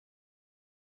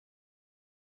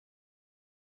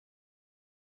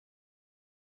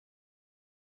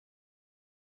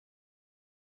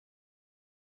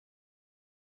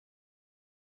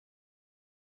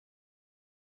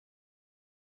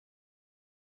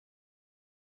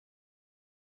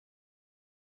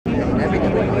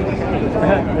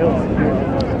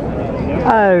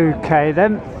Okay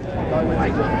then,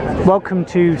 welcome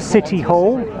to City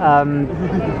Hall,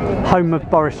 home of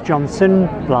Boris Johnson,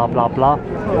 blah blah blah.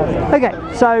 Okay,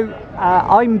 so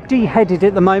I'm de-headed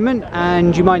at the moment,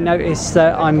 and you might notice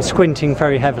that I'm squinting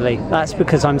very heavily. That's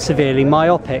because I'm severely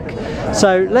myopic.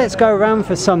 So let's go around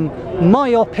for some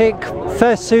myopic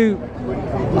fursuit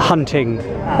hunting.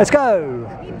 Let's go!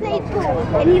 He played ball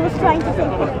and he was trying to say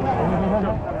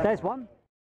football. There's one.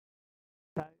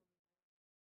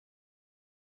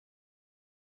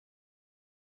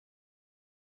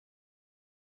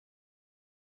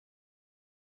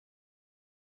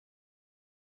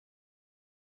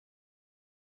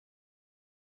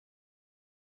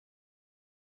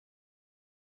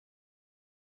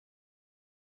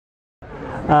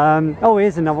 Oh,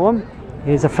 here's another one.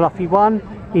 Here's a fluffy one.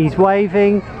 He's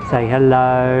waving. Say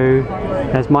hello.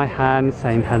 There's my hand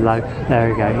saying hello. There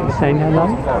we go. He's saying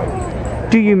hello.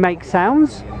 Do you make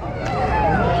sounds?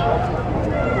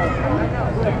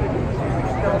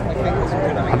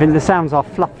 I think the sounds are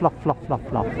fluff, fluff, fluff, fluff,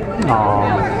 fluff.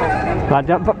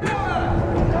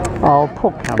 Oh,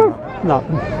 poor camera. No.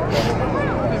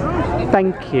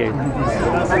 Thank you.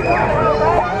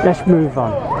 Let's move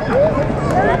on.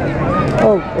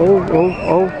 Oh,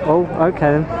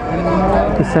 okay then.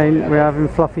 He's saying we're having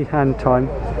fluffy hand time.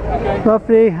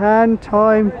 Fluffy hand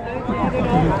time.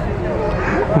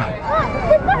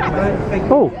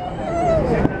 Oh,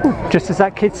 just as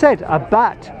that kid said, a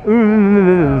bat. Stay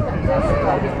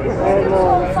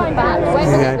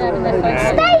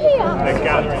here!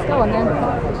 Go on then.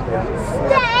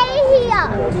 Stay here!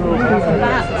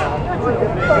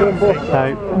 So,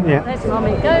 yeah. There's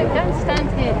Mommy. Go and stand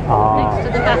here next to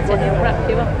the bat and he'll wrap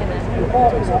you up in it.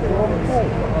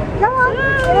 Come on!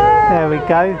 There we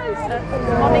go.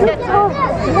 Mommy, get Oh,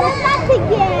 that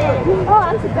again! Oh,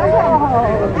 I'm so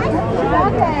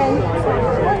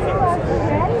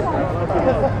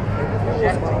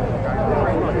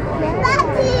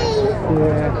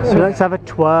good. So let's have a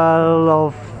twirl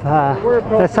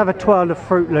of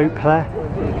Fruit Loop there.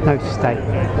 No, stay.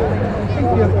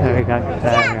 There we go.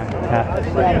 There we go.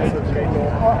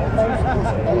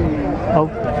 Oh,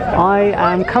 I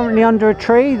am currently under a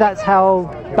tree. That's how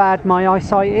bad my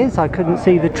eyesight is. I couldn't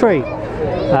see the tree.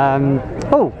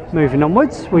 Oh, moving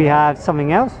onwards, we have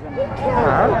something else.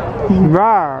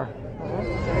 Rawr.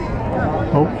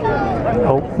 Oh,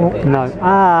 no.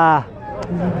 Ah,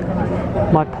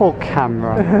 my poor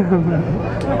camera.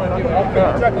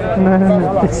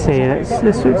 Let's see,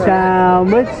 let's look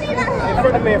downwards.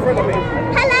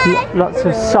 Hello! Lots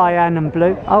of cyan and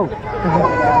blue. Oh,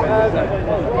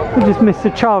 I just missed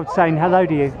a child saying hello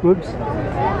to you. Whoops.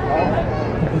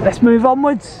 Let's move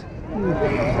onwards.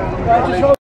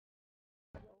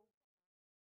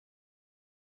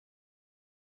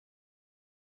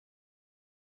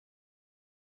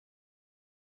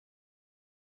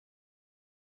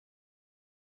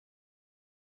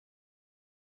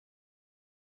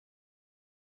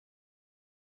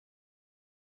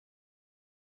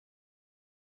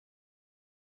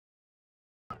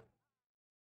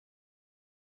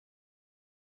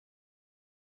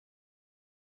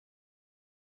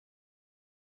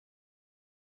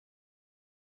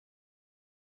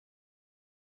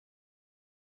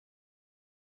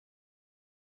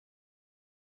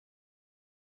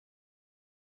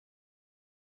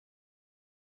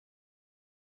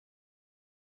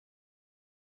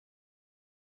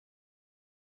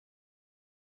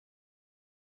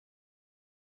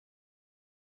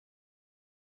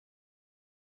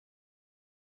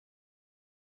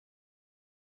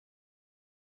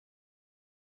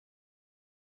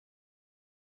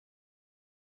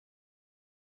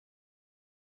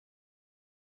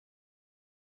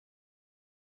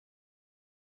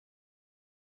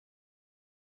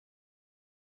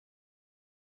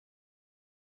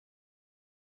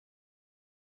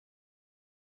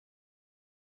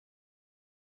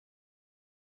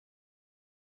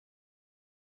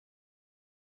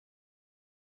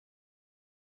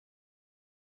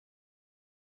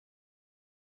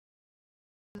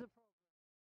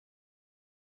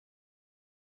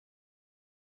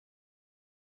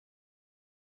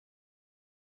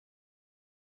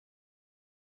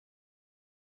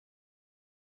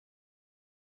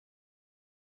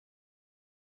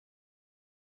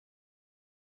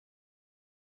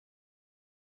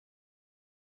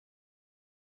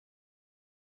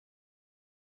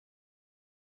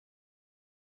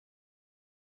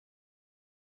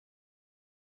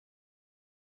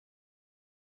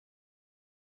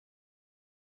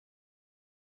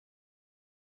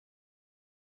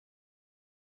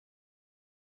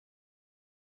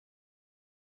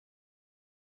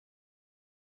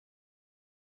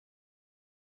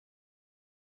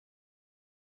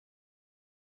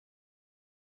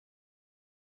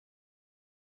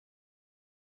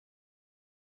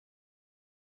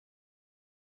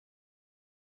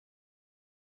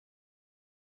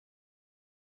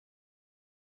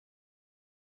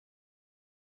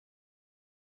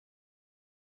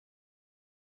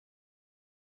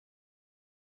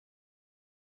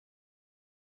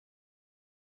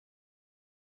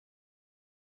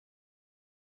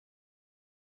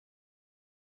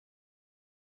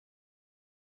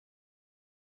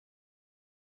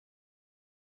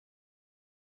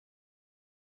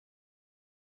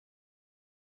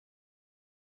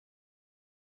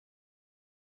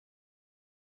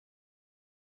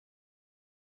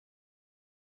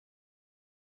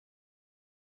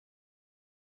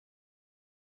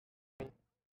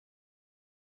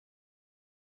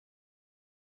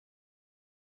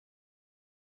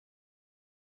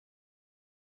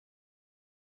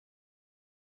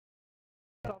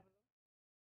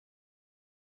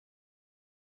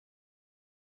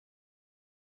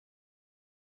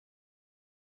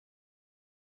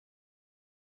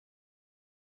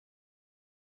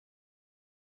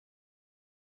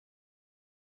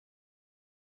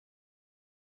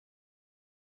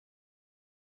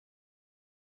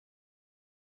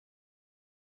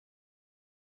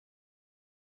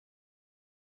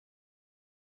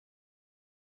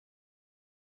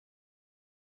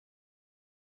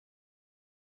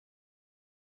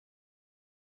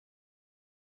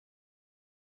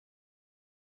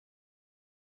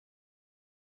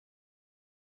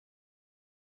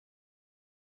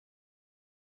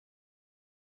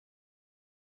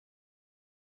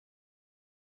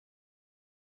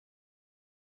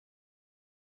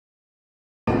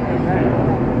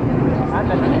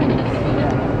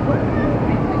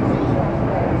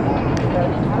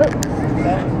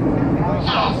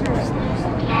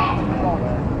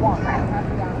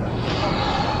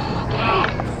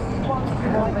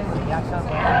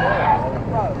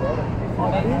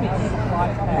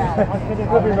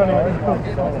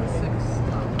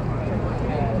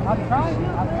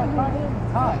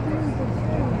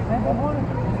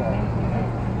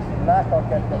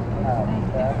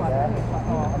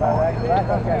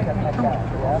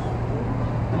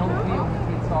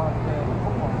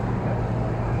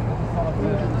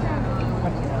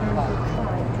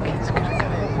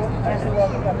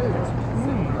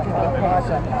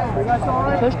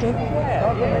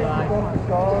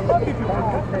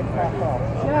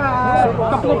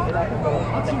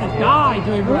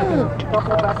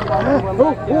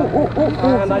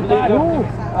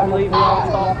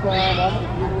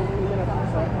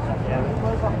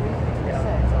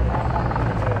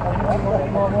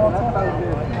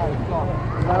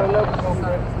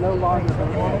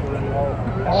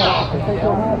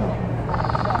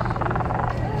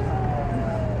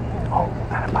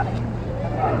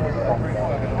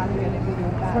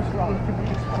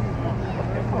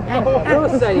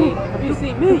 You're saying, have you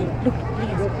seen me?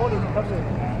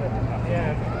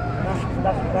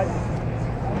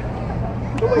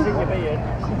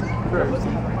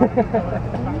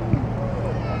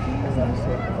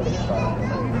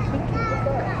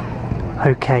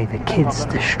 Okay, the kid's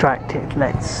distracted.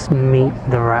 Let's meet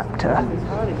the raptor.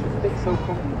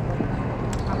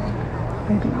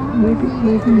 Maybe.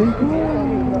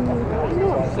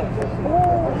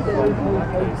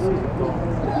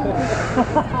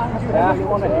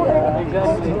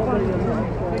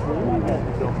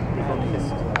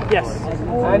 Yes,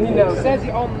 and you know, it says it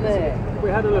on there. We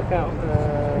had a look out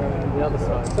the other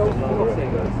side. So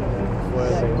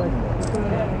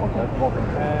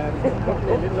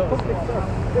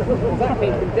that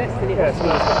came from Destiny. That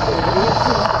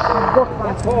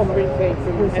form came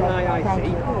from MIIC.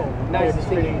 Now it's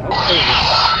singing.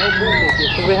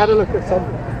 We had a look at some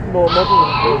more modern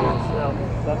improvements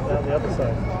down the other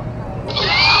side.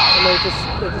 And they just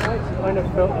kind of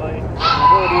felt like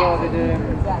I've already ordered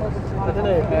I don't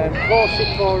know, corset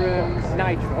for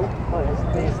nitro.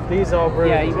 These are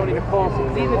brilliant. Yeah, he wanted a corset.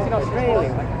 Because even in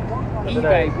Australia,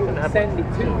 eBay wouldn't send it to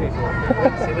him.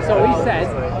 So he said,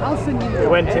 I'll send you the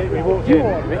we walked in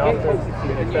after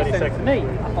 30 seconds. To me. I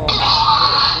thought,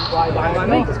 why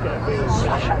me?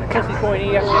 Because he's going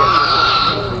here.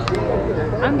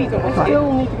 Andy, don't we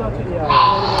still need to go to the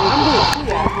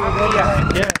Andy,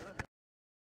 yeah. Yeah.